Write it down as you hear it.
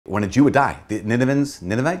when a Jew would die, the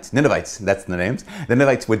Ninevites, that's the names. The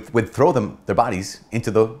Ninevites would throw their bodies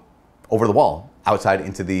over the wall, outside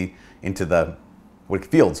into the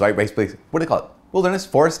fields, right? Basically, what do they call it? Wilderness,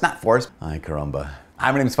 forest, not forest. Ay caramba.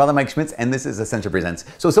 Hi, my name is Father Mike Schmitz, and this is Ascension Presents.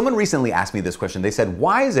 So someone recently asked me this question. They said,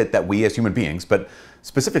 why is it that we as human beings, but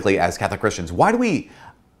specifically as Catholic Christians, why do we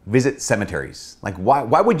visit cemeteries? Like,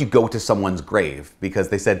 why would you go to someone's grave? Because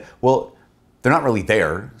they said, well, they're not really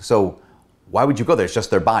there, so why would you go there? It's just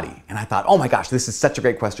their body. And I thought, oh my gosh, this is such a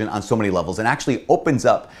great question on so many levels, and actually opens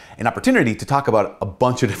up an opportunity to talk about a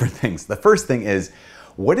bunch of different things. The first thing is,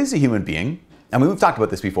 what is a human being? I mean, we've talked about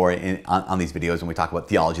this before on these videos when we talk about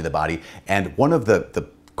theology of the body. And one of the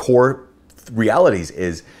core realities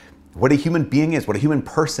is what a human being is, what a human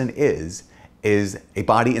person is a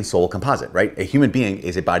body and soul composite, right? A human being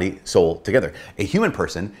is a body, soul together. A human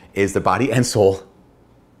person is the body and soul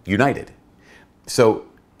united. So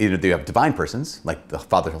either you have divine persons, like the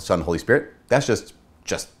Father, Son, Holy Spirit. That's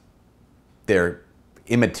just their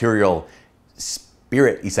immaterial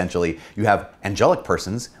spirit, essentially. You have angelic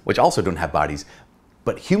persons, which also don't have bodies.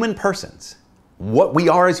 But human persons, what we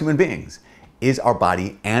are as human beings, is our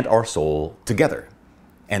body and our soul together.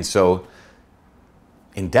 And so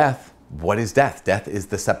in death, what is death? Death is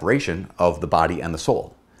the separation of the body and the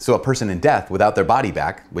soul. So a person in death, without their body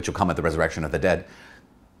back, which will come at the resurrection of the dead,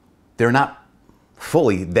 they're not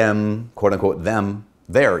fully them, quote unquote, them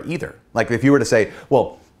there either. Like if you were to say,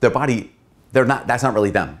 well, their body, that's not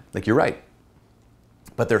really them. Like, you're right.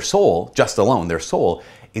 But their soul, just alone, their soul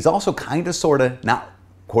is also kind of, sort of, not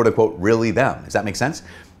quote unquote, really them. Does that make sense?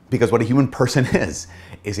 Because what a human person is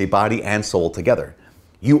a body and soul together.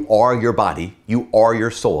 You are your body, you are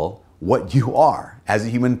your soul. What you are as a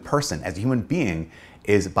human person, as a human being,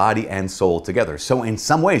 is body and soul together. So in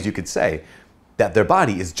some ways you could say that their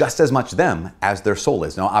body is just as much them as their soul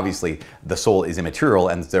is. Now obviously the soul is immaterial,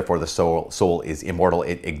 and therefore the soul is immortal.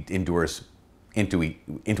 It endures into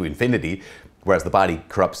infinity, whereas the body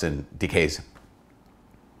corrupts and decays.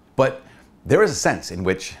 But there is a sense in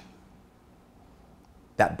which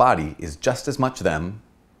that body is just as much them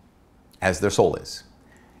as their soul is,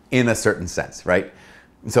 in a certain sense, right?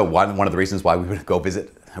 So one of the reasons why we would go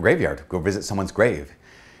visit a graveyard, go visit someone's grave,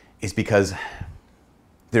 is because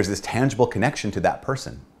there's this tangible connection to that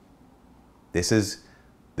person. This is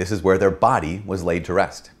where their body was laid to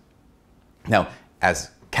rest. Now,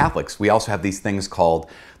 as Catholics, we also have these things called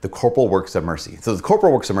the corporal works of mercy. So the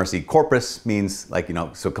corporal works of mercy, corpus means, like, you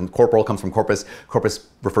know, so corporal comes from corpus. Corpus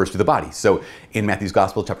refers to the body. So in Matthew's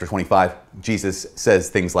Gospel, chapter 25, Jesus says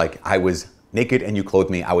things like, I was naked and you clothed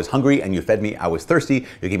me. I was hungry and you fed me. I was thirsty,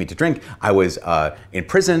 you gave me to drink. I was in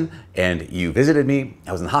prison and you visited me.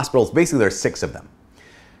 I was in the hospitals. Basically, there's 6 of them.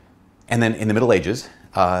 And then in the Middle Ages,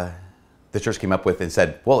 the church came up with and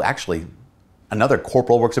said, well, actually, another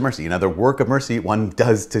corporal works of mercy, another work of mercy one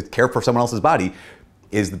does to care for someone else's body,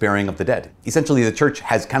 is the burying of the dead. Essentially, the church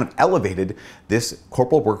has kind of elevated this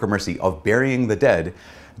corporal work of mercy of burying the dead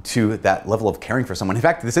to that level of caring for someone. In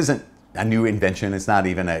fact, this isn't a new invention. It's not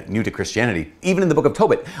even new to Christianity. Even in the book of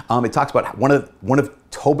Tobit, it talks about one of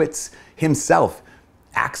Tobit's himself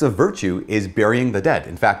acts of virtue is burying the dead.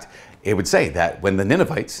 In fact, it would say that when the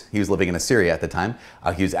Ninevites, he was living in Assyria at the time,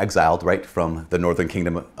 he was exiled right from the northern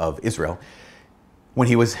kingdom of Israel. When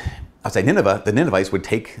he was outside Nineveh, the Ninevites would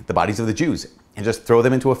take the bodies of the Jews and just throw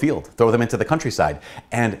them into a field, throw them into the countryside.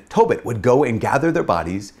 And Tobit would go and gather their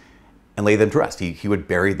bodies and lay them to rest. He would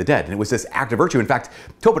bury the dead. And it was this act of virtue. In fact,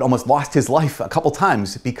 Tobit almost lost his life a couple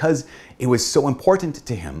times because it was so important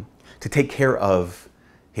to him to take care of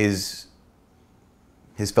his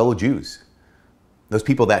fellow Jews, those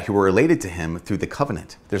people who were related to him through the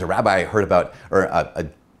covenant. There's a rabbi I heard about, or a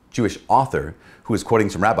Jewish author who was quoting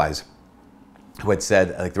some rabbis who had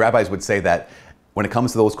said, like, the rabbis would say that when it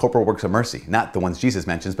comes to those corporal works of mercy, not the ones Jesus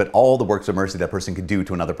mentions, but all the works of mercy that a person could do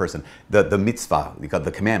to another person, the mitzvah,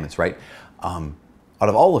 the commandments, right? Out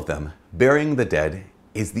of all of them, burying the dead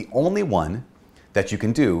is the only one that you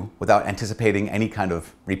can do without anticipating any kind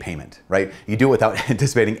of repayment, right? You do it without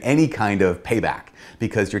anticipating any kind of payback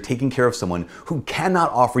because you're taking care of someone who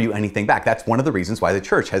cannot offer you anything back. That's one of the reasons why the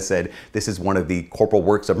church has said this is one of the corporal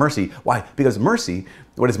works of mercy. Why? Because mercy,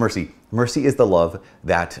 what is mercy? Mercy is the love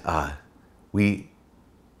that we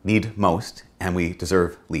need most and we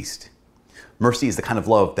deserve least. Mercy is the kind of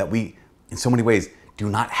love that we, in so many ways, do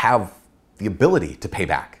not have the ability to pay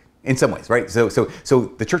back in some ways, right? So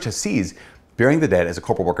the church has seized burying the dead as a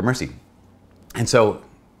corporal work of mercy. And so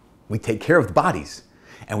we take care of the bodies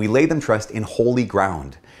and we lay them to rest in holy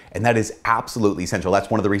ground. And that is absolutely essential.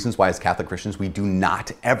 That's one of the reasons why as Catholic Christians, we do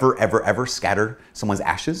not ever, ever, ever scatter someone's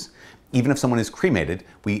ashes Even if someone is cremated,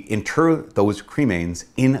 we inter those cremains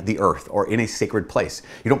in the earth or in a sacred place.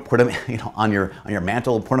 You don't put them, on your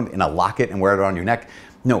mantle, put them in a locket and wear it around your neck.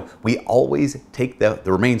 No, we always take the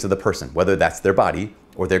remains of the person, whether that's their body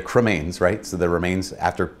or their cremains, right? So the remains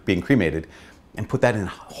after being cremated, and put that in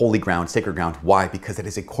holy ground, sacred ground. Why? Because it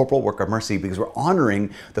is a corporal work of mercy, because we're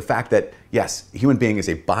honoring the fact that, yes, a human being is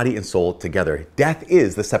a body and soul together. Death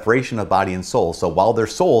is the separation of body and soul. So while their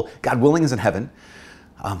soul, God willing, is in heaven,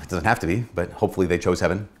 it doesn't have to be, but hopefully they chose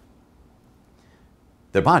heaven,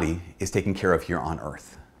 their body is taken care of here on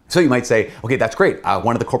earth. So you might say, okay, that's great.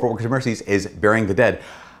 One of the corporal works of mercies is burying the dead.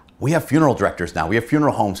 We have funeral directors now. We have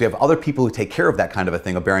funeral homes. We have other people who take care of that kind of a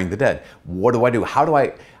thing of burying the dead. What do I do? How do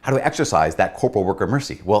I exercise that corporal work of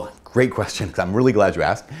mercy? Well, great question, because I'm really glad you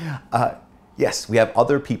asked. Yes, we have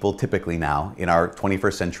other people typically now in our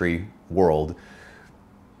 21st century world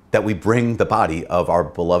that we bring the body of our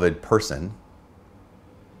beloved person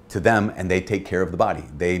to them, and they take care of the body.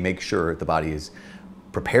 They make sure the body is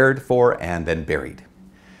prepared for and then buried.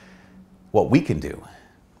 What we can do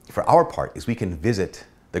for our part is we can visit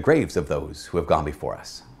the graves of those who have gone before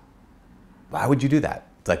us. Why would you do that?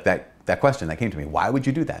 It's like that question that came to me. Why would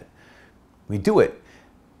you do that? We do it.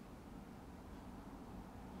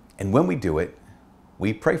 And when we do it,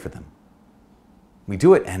 we pray for them. We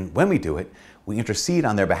do it, and when we do it, we intercede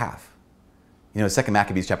on their behalf. 2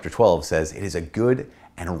 Maccabees chapter 12 says, it is a good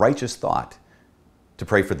and righteous thought to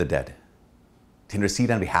pray for the dead, to intercede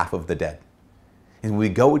on behalf of the dead. And when we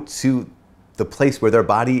go to the place where their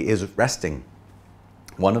body is resting,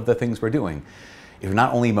 one of the things we're doing is we're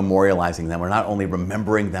not only memorializing them, we're not only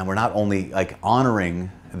remembering them, we're not only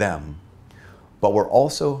honoring them, but we're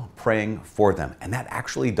also praying for them. And that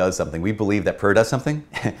actually does something. We believe that prayer does something,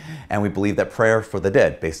 and we believe that prayer for the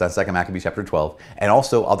dead, based on 2 Maccabees chapter 12, and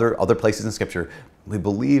also other places in Scripture, we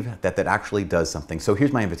believe that actually does something. So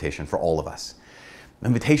here's my invitation for all of us. My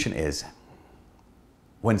invitation is,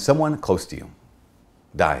 when someone close to you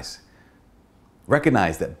dies,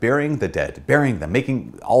 recognize that burying the dead, burying them,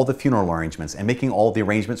 making all the funeral arrangements, and making all the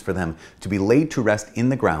arrangements for them to be laid to rest in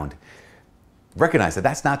the ground, recognize that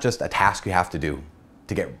that's not just a task you have to do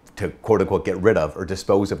to quote unquote get rid of or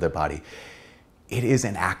dispose of their body. It is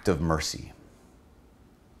an act of mercy.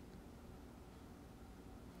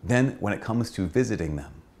 Then when it comes to visiting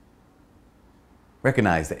them,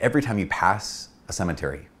 recognize that every time you pass a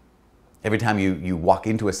cemetery, every time you walk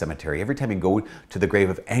into a cemetery, every time you go to the grave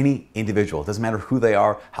of any individual, it doesn't matter who they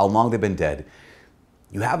are, how long they've been dead,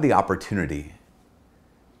 you have the opportunity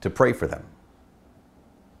to pray for them.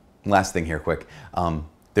 Last thing here, quick.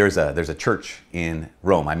 There's a church in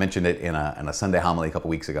Rome. I mentioned it in a Sunday homily a couple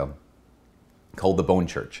weeks ago, called the Bone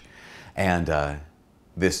Church. And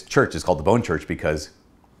this church is called the Bone Church because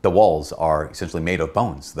the walls are essentially made of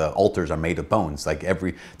bones. The altars are made of bones.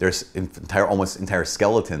 There's almost entire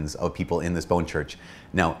skeletons of people in this bone church.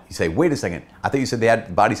 Now, you say, wait a second. I thought you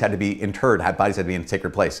said bodies had to be interred, bodies had to be in a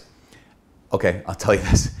sacred place. Okay, I'll tell you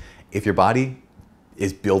this. If your body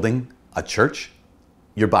is building a church,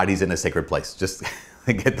 your body's in a sacred place. Just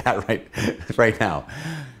get that right now.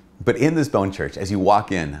 But in this bone church, as you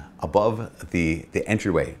walk in, above the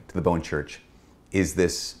entryway to the bone church is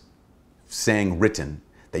this saying written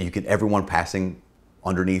that everyone passing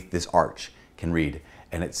underneath this arch can read.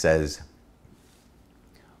 And it says,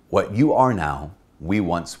 what you are now, we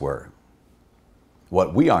once were.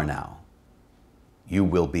 What we are now, you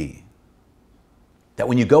will be. That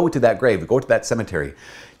when you go to that grave, go to that cemetery,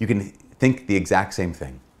 you can think the exact same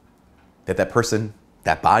thing. That person,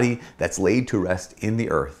 that body that's laid to rest in the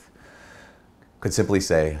earth could simply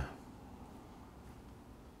say,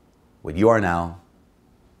 what you are now,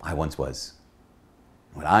 I once was.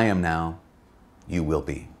 What I am now, you will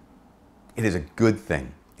be. It is a good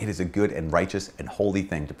thing. It is a good and righteous and holy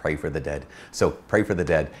thing to pray for the dead. So pray for the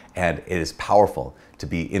dead, and it is powerful to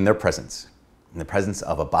be in their presence, in the presence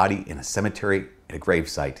of a body in a cemetery, at a grave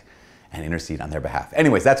site, and intercede on their behalf.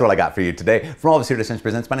 Anyways, that's what I got for you today. From all of us here at Ascension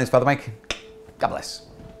Presents, my name is Father Mike. God bless.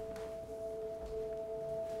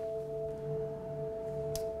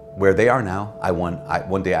 Where they are now,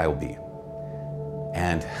 one day I will be.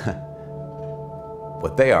 And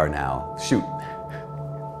what they are now, shoot.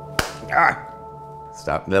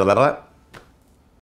 Stop.